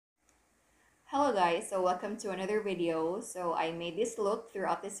Hello guys, so welcome to another video. So I made this look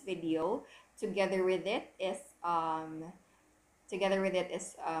throughout this video. Together with it is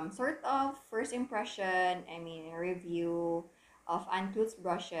sort of first impression, a review of Clutz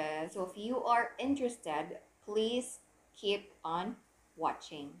brushes. So if you are interested, please keep on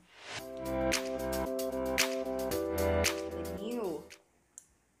watching. The new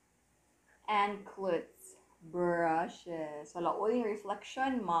Clutz brushes. Wala oy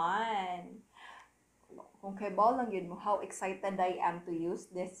reflection man. Kung kay ball lang yun mo, how excited I am to use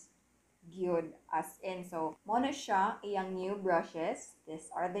this gyud as in. So, mo na siya, iyang new brushes. These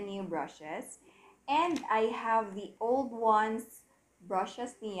are the new brushes. And I have the old ones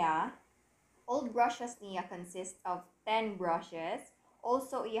brushes niya. Old brushes niya consist of 10 brushes.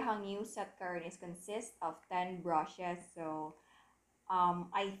 Also, iyang new set karon is consist of 10 brushes. So,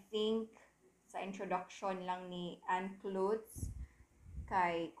 I think sa introduction lang ni Clutz,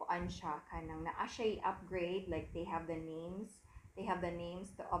 kay kuan siya kanang naa siya upgrade, like they have the names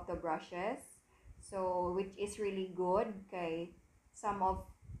of the brushes, so which is really good kay some of,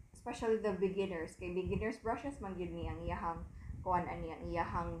 especially the beginners brushes man gyud ni ang iyahang kuan ani ang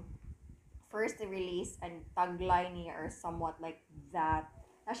iyahang first release and tagline niya or somewhat like that.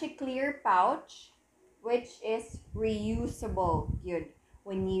 Na siya clear pouch which is reusable yun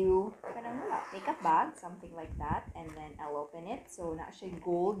when you kanang wala makeup bag, something like that, and then I'll open it. So na siya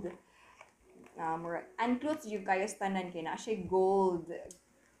gold, Clutz yung kayo tanan kay na siya gold,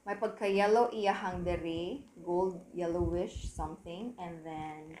 may pagka yellow iyahang dere, gold yellowish something. And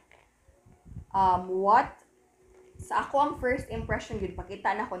then what sa ako ang first impression yun,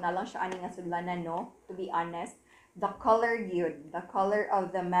 pakita na ko na lang siya ani nga sudlanan, no, to be honest, the color yun, the color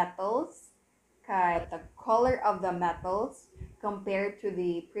of the metals, compared to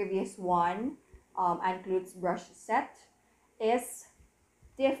the previous one, Clutz brush set is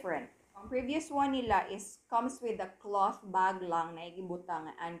different. Ang previous one nila is comes with a cloth bag lang na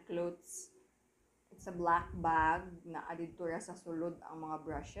igibutang Clutz. It's a black bag na adidtura sa sulod ang mga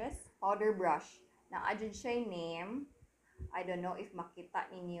brushes. Powder brush na adjud siya name. I don't know if makita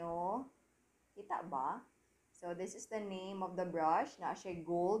ninyo. Kita ba? So this is the name of the brush. Na siya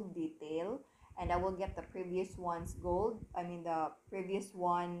gold detail. And I will get the previous one's gold. The previous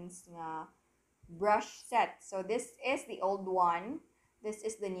one's nga brush set. So this is the old one. This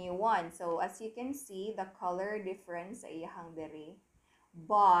is the new one. So as you can see, the color difference sa iyahang dere.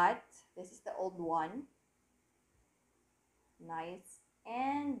 But this is the old one. Nice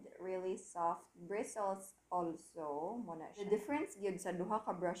and really soft bristles also. The difference gyud sa duha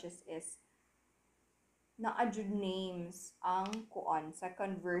ka brushes is naadjud names ang kuan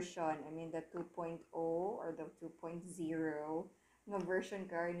second version, the 2.0 or the 2.0 nga version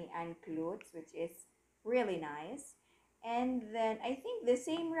karon ni Clutz, which is really nice. And then I think the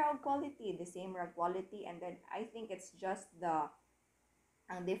same raw quality, and then I think it's just the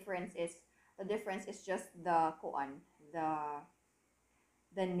difference is just the kuan, the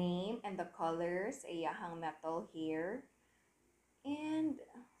name and the colors iyahang metal here. And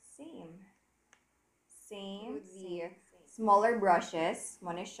same. Smaller brushes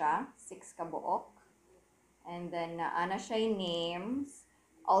mo na siya, 6 ka buok. And then ana siya names.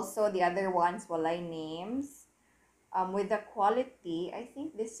 Also the other ones walay names. With the quality, I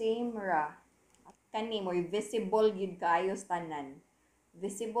think the same ra. Kani mo visible gyud kaayo tanan.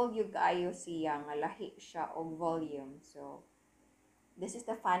 Visible gyud kaayo siya nga lahi siya og volume. So this is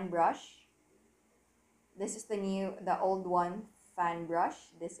the fan brush. This is the old one fan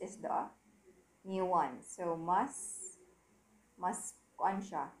brush. This is the new one. So mas kuan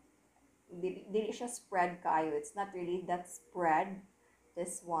siya. Dili siya spread kaayo. It's not really that spread,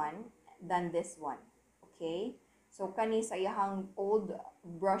 this one, than this one. Okay? So kani sa iyahang old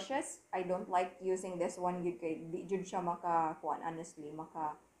brushes, I don't like using this one gyud kay di jud siya maka kuan, honestly, it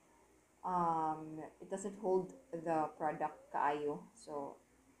doesn't hold the product kaayo. So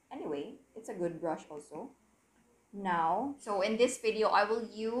anyway, it's a good brush also. Now, so in this video I will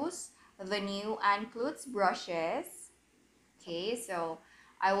use the new Clutz brushes. Okay, so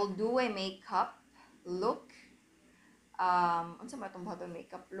I will do a makeup look. Unsa man tong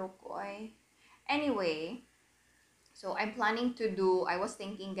makeup look oy? Anyway, so I'm planning to do, I was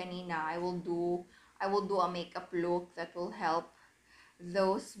thinking ganina, I will do a makeup look that will help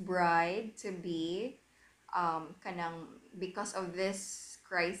those bride to be kanang, because of this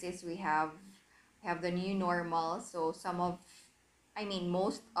crisis we have the new normal. So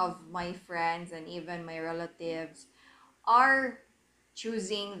most of my friends and even my relatives are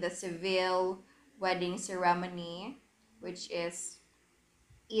choosing the civil wedding ceremony, which is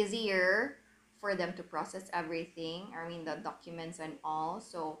easier for them to process everything, the documents and all.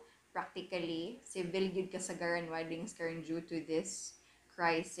 So practically civil gyud kasagaran weddings karon due to this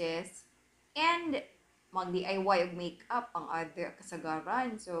crisis, and mag DIY og makeup ang other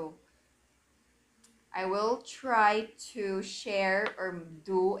kasagaran. So I will try to share or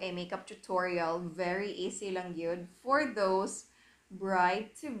do a makeup tutorial, very easy lang yun, for those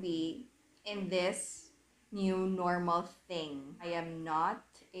bride to be in this new normal thing. I am not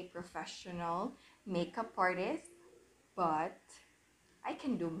a professional makeup artist, but I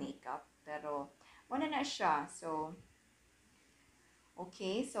can do makeup. Pero wala na siya. So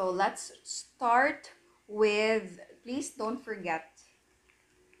okay, so let's start with, please don't forget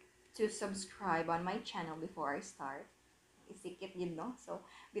to subscribe on my channel before I start. Isikip yun, no? So,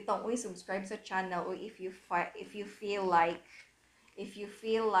 bitong uy, subscribe sa channel, or if you feel like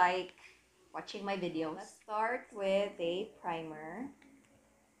watching my videos. Let's start with a primer.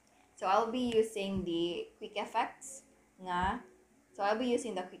 So, I'll be using the Quick Effects nga. So, I'll be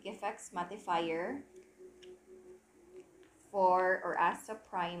using the Quick Effects mattifier for or as a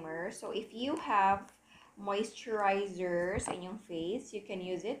primer. So, if you have moisturizers in your face, you can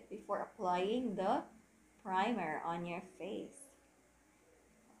use it before applying the primer on your face.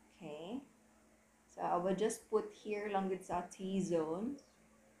 Okay, so I will just put here lang with sa T-zone.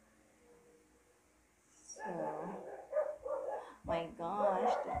 So, my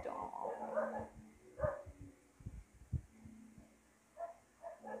gosh, the dog.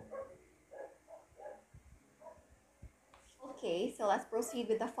 Okay, so let's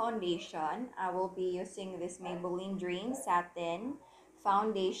proceed with the foundation. I will be using this Maybelline Dream Satin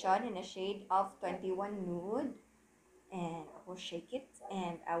Foundation in the shade of 21 Nude. And I will shake it.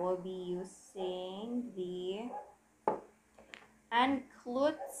 And I will be using the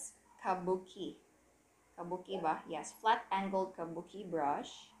anneclutz Kabuki ba? Yes, flat angled Kabuki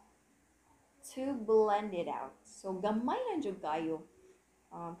brush to blend it out. So, gamay na jud kayo.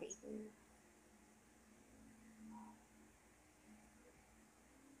 Okay.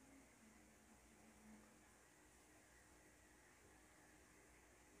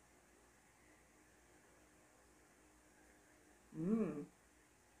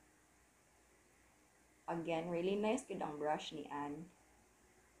 Again, really nice good ang brush ni Anne.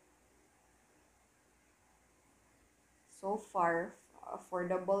 So far,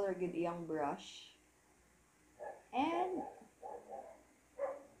 affordable or good iyang brush. And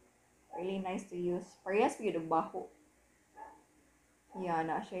really nice to use. Parehas gyud og baho. Yeah,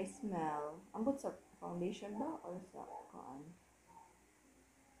 na siya smell. Ambot sa foundation ba or sa kaan?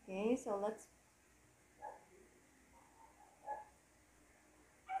 Okay, so let's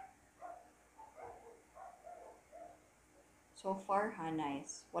so far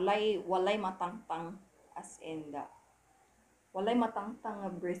nice. Walay matangtang, as in the walay matangtang nga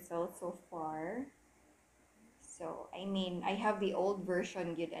bristle so far. So I mean, I have the old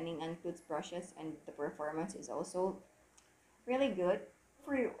version gyud aning Clutz Brushes, and the performance is also really good.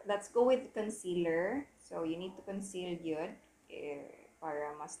 Let's go with concealer. So you need to conceal gyud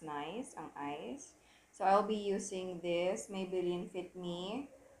para mas nice ang eyes. So I'll be using this Maybelline Fit Me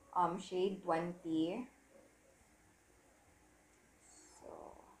shade 20. So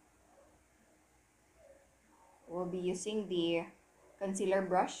we'll be using the concealer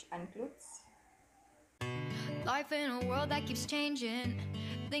brush Clutz. Life in a world that keeps changing.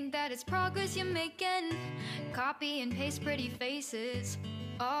 Think that it's progress you're making. Copy and paste pretty faces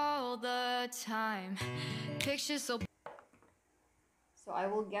all the time. Pictures so I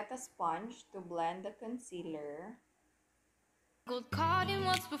will get a sponge to blend the concealer. caught in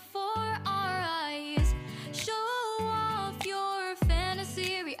what's before our eyes. Show off your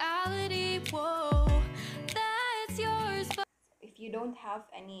fantasy reality. Whoa, that's yours. If you don't have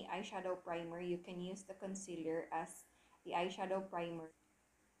any eyeshadow primer, you can use the concealer as the eyeshadow primer.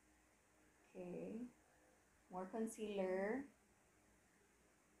 Okay, more concealer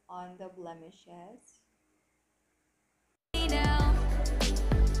on the blemishes. Now,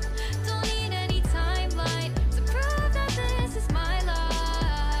 don't need any timeline to prove that this is my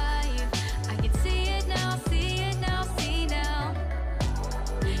life. I can see it now, see it now, see now.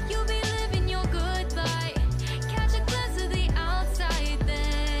 You'll be living your good life. Catch a glimpse of the outside,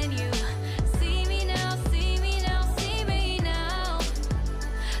 then you see me now, see me now, see me now.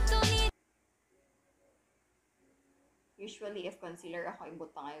 Don't need. Usually, if concealer ako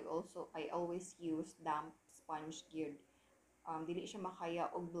ibutang, I always use damp sponge gyud. Dili siya makaya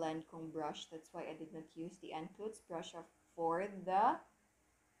og blend kung brush. That's why I did not use the Clutz brush for the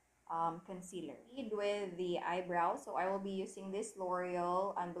concealer. With the eyebrow, so I will be using this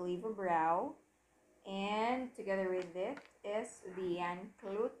L'Oreal Unbeliever Brow, and together with it is the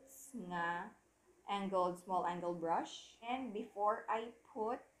Clutz nga small angled brush. And before I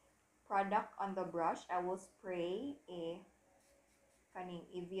put product on the brush, I will spray kaning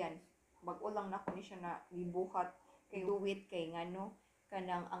Evian. Bago lang na ko ni siya na gibuhat kay duwit kay ngano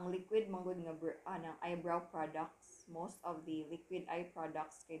kanang ang liquid manggod nga ng eyebrow products. Most of the liquid eye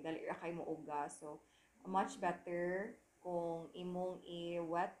products kay dali ra kay muuga. So much better kung imong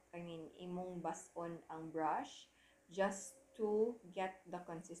i-wet, imong bason ang brush just to get the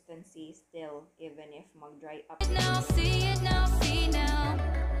consistency still even if mag-dry up. Now, see it now, see now.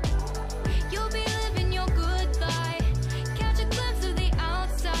 You'll be living your good life. Catch a glimpse of the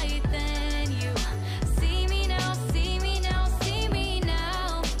outside, then you see me now, see me now, see me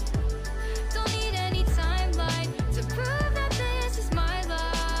now. Don't need any timeline to prove that this is my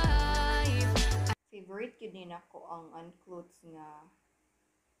life. Favorite yun din ako ang Clutz nga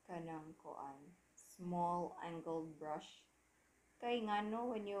kanang koan small angled brush. Kay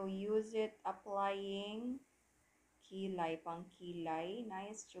ngano when you use it applying kilay, pang kilay,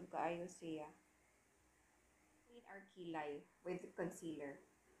 nice jud kaayo siya. Clean our kilay with concealer.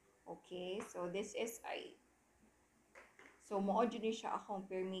 Okay, so this is so mao jud ni siya akong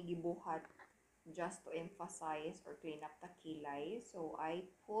permi gibuhat just to emphasize or clean up the kilay. So I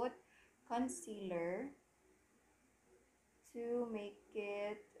put concealer to make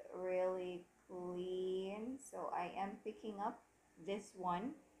it really clean. So I am picking up this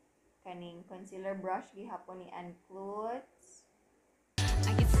one kaning concealer brush gihapon ni anneclutz.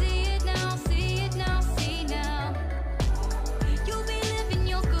 I can see it now, see it now, see now. You'll be living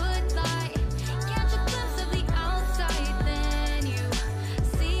your good life. Catch a glimpse of the outside, then you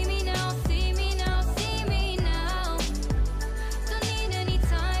see me now, see me now, see me now. Don't need any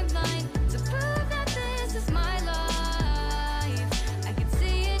timeline to prove that this is my life. I can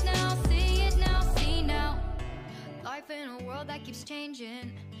see it now, see it now, see now. Life in a world that keeps changing.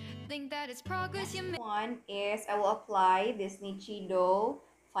 Think that it's progress you make. One is I will apply this Nichido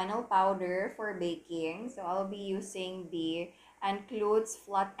final powder for baking. So I'll be using the anneclutz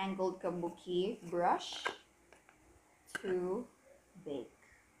flat angled kabuki brush to bake.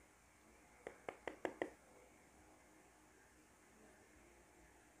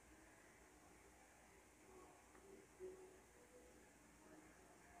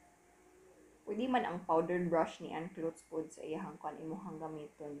 Pwede man ang powdered brush ni anneclutz pod sa iyahang kan imuhang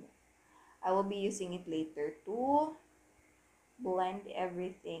gamiton. I will be using it later to blend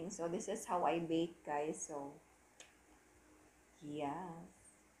everything. So this is how I bake, guys. So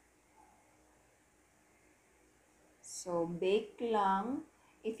yes. So bake lang.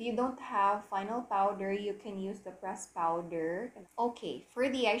 If you don't have final powder, you can use the pressed powder. Okay, for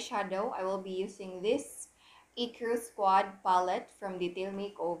the eyeshadow, I will be using this Ecru Squad palette from Detail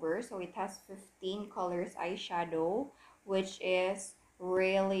Makeover. So it has 15 colors eyeshadow, which is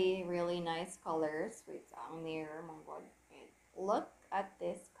really nice colors. Wait, ang mirror, manggod. Look at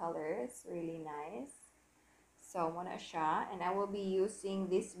this color, it's really nice. So muna siya, and I will be using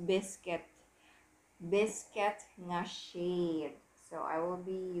this biscuit nga shade. So I will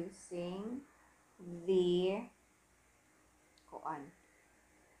be using the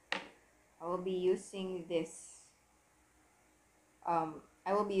I will be using this I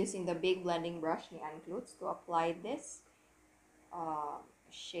will be using the big blending brush ni anneclutz to apply this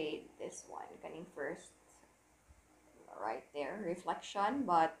shade, this one kaning first right there, reflection,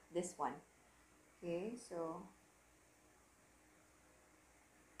 but this one. Okay, so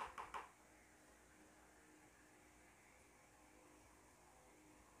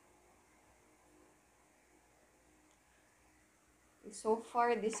so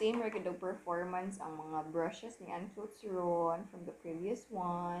far the same record of performance ang mga brushes ni anneclutz ron from the previous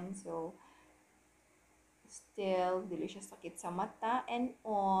one. So still dili siya sakit sa mata and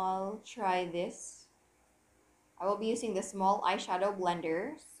all. Try this. I will be using the small eyeshadow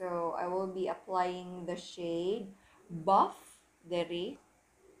blender. So I will be applying the shade Buff Deri.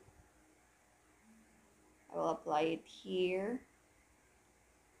 I will apply it here.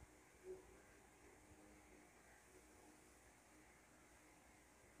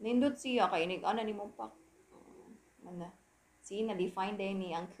 Nindot siya kay inig ana nimo pa. Mana? See, na-define din ni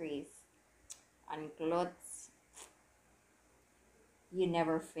ang crease. Anneclutz, you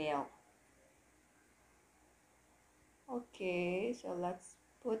never fail. Okay, so let's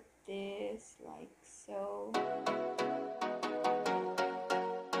put this like so.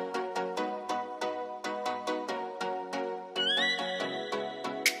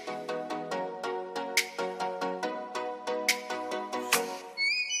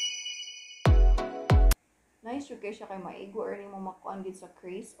 Nice yung kaya siya kay maigo or mo makuan gid sa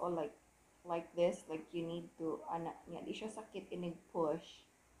crease o like this, like you need to ana nya di siya sakit inig push.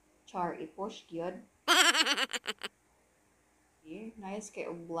 Char i-push gyud. Okay. Uy, nice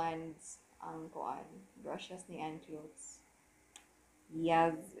kayo blends ang kuan brushes ni Clutz.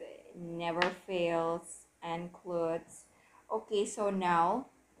 Yes, never fails Clutz. Okay, so now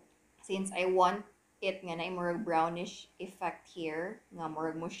since I want it nga na more brownish effect here, nga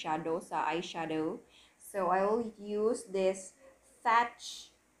more mo shadow sa eyeshadow, so I will use this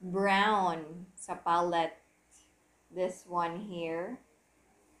Thatch Brown sa palette. This one here.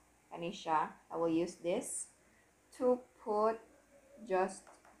 Kani siya. I will use this to put just,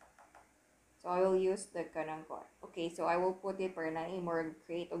 so I will use the kanang ko. Okay, so I will put it para na more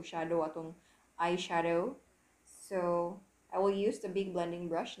create og shadow atong eyeshadow. So I will use the big blending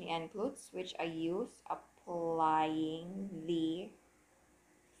brush ni Clutz, which I use applying the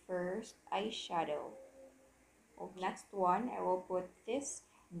first eyeshadow. Okay. Next one, I will put this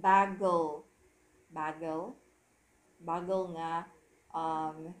bagel nga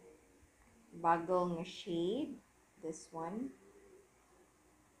shade. This one.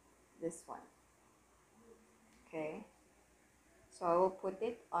 Okay. So I will put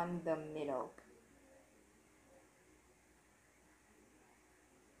it on the middle.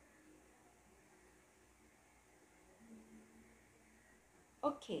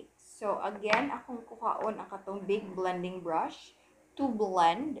 Okay, so again, akong kuhaon ang katong big blending brush to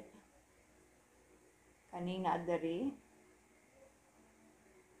blend. Kanina diri.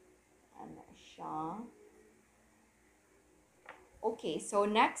 Ano siya. Okay, so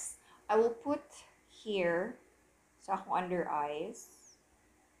next, I will put here sa akong under eyes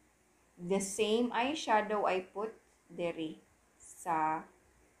the same eyeshadow I put diri sa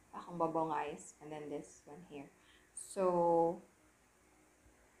akong babong eyes, and then this one here. So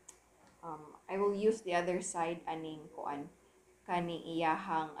I will use the other side aning kuan kaning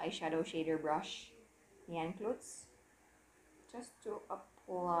iyahang eyeshadow shader brush ni Clutz just to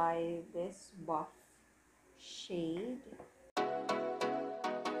apply this buff shade.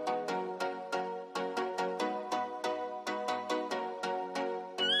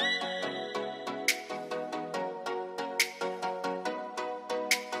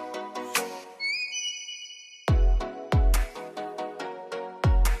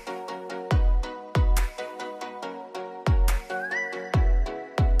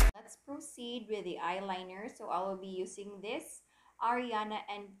 Proceed with the eyeliner. So I will be using this Ariana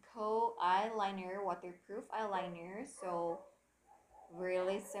 & Co eyeliner, waterproof eyeliner. So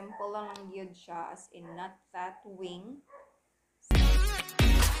really simple lang yun siya, as in not that wing.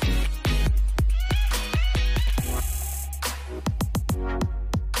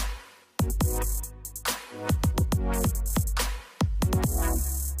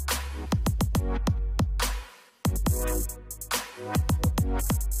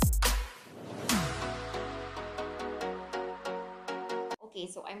 Okay,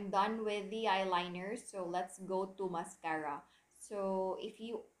 so I'm done with the eyeliner. So let's go to mascara. So if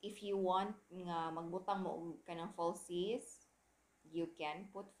you want nga magbutang mo kanang falsies, you can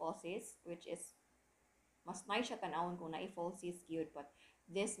put falsies, which is mas nice siya tanawon kung naay falsies cute, but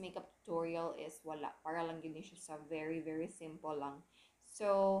this makeup tutorial is wala, para lang yun siya sa very simple lang.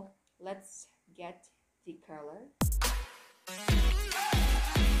 So let's get the color.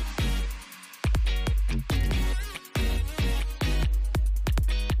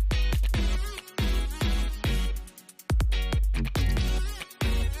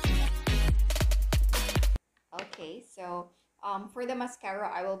 Okay, so for the mascara,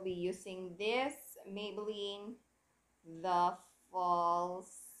 I will be using this Maybelline The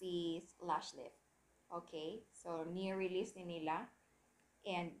Falsies Lash Lift. Okay, so near release ni nila,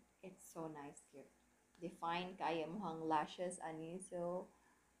 and it's so nice here. Define kaya mo hang lashes ani, so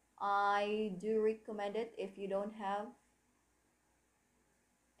I do recommend it. If you don't have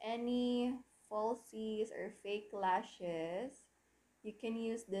any falsies or fake lashes, you can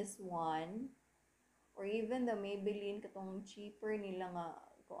use this one. Or even the Maybelline katong cheaper nila nga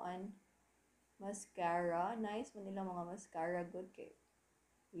kuan mascara. Nice man nila mga mascara, good kay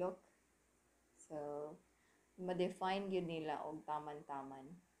look. So ma-define yun nila og taman-taman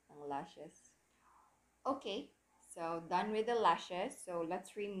ang lashes. Okay, so done with the lashes. So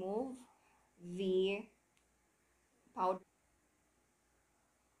let's remove the powder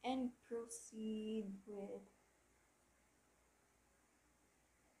and proceed with.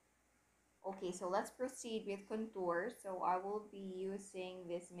 Okay, so let's proceed with contour. So I will be using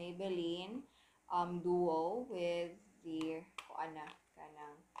this Maybelline Duo with the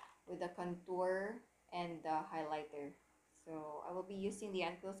with the contour and the highlighter. So I will be using the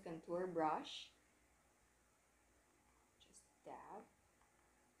Clutz contour brush. Just dab.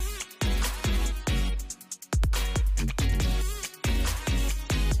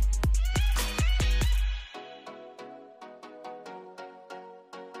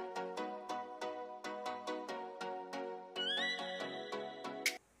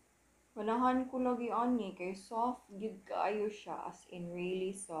 Ganahan ko lagi ani kay soft gid kaayo siya, as in really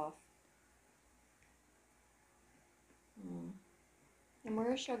soft.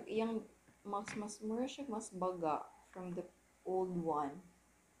 Mura siya iyang mas mura siya mas baga from the old one.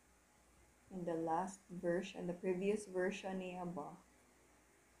 In the last version, the previous version niya ba?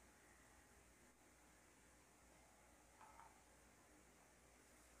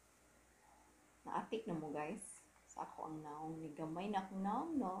 Naatik na mo guys. Sa ako ang naong ni gamay na akong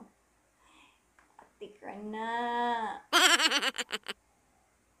naong no. Atik ra na.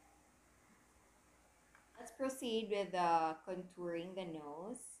 Let's proceed with contouring the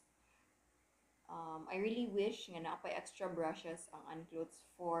nose. I really wish nga naapay extra brushes ang anneclutz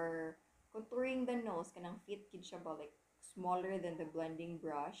for contouring the nose kanang fit kid siya ba like smaller than the blending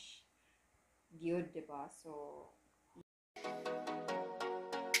brush. Gyud, diba? So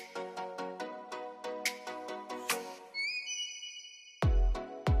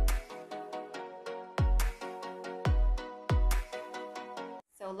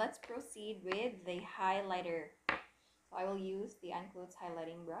let's proceed with the highlighter. So I will use the anneclutz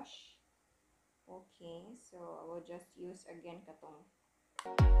highlighting brush. Okay, so I will just use again katong.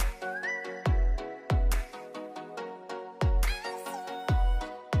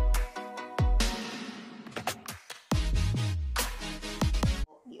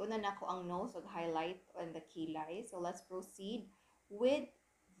 Giuna na ko ang nose og highlight on the kilay. So let's proceed with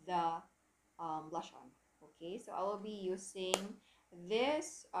the blush on. Okay, so I will be using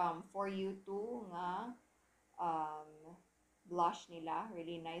this for you too nga blush nila.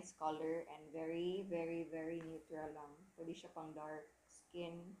 Really nice color and very neutral lang. Pwede siya pang dark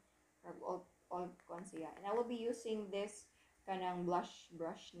skin or all siya. And I will be using this kanang blush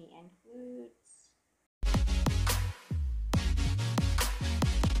brush ni anneclutz.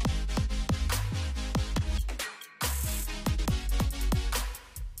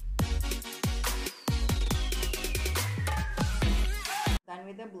 Done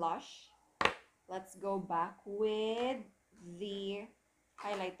with the blush. Let's go back with the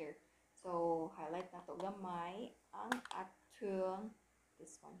highlighter. So, highlight na to gamay ang atong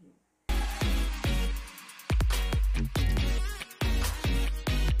this one here.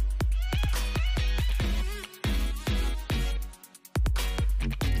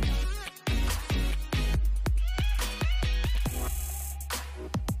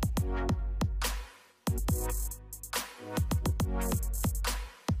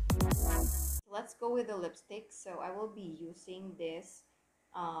 Let's go with the lipstick. So I will be using this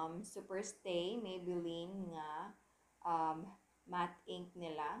Super Stay Maybelline nga matte ink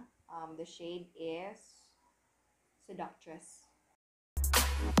nila. The shade is Seductress.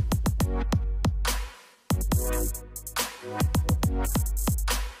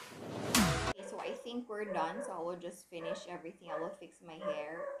 Okay, so I think we're done. So I will just finish everything. I will fix my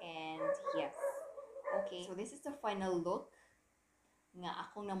hair and yes. Okay, so this is the final look nga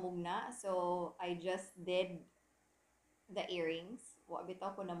akong namugna. So I just did the earrings. Wa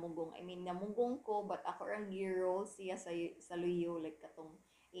bitaw ko namugong. I mean, namugong ko but ako ang roll siya sa luyo like katong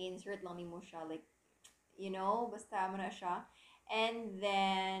insert lang nimo siya like you know, basta mo na siya. And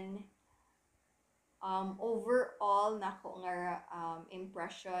then overall nako nga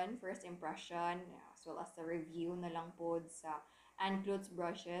first impression as well as the review na lang pod sa Clutz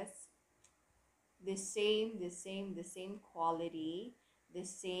Brushes. The same quality, the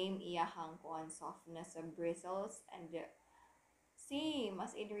same iyahang kuan softness of bristles, and the same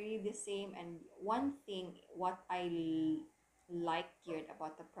as in really the same. And one thing what I like here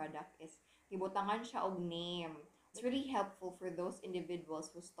about the product is gibutangan siya og name. It's really helpful for those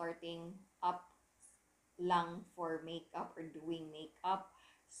individuals who starting up lang for makeup or doing makeup.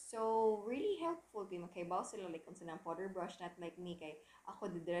 So, really helpful kay makaibaw sila like kung sa powder brush not like me kay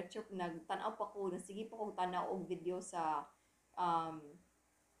ako diretso nagtanaw pa ko sige pa ko tanaw og video sa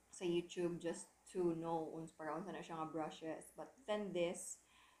YouTube just to know uns para unsa na siya nga brushes. But then this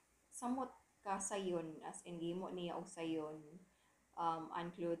somewhat kasayon as in gimo niya og sayon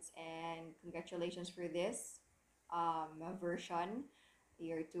anneclutz, and congratulations for this version,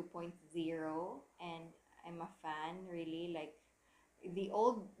 year 2.0, and I'm a fan really. Like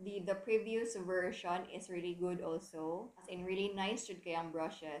the previous version is really good also, as in really nice jud kay ang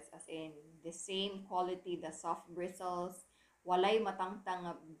brushes, as in the same quality, the soft bristles, walay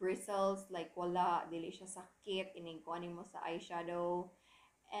matangtang bristles, like wala dili siya sakit ining kuan mo sa eyeshadow,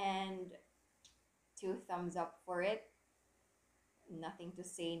 and 2 thumbs up for it. Nothing to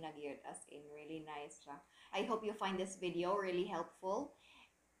say na gyud, as in really nice siya. I hope you find this video really helpful,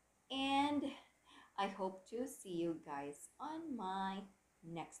 and I hope to see you guys on my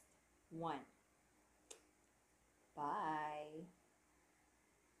next one.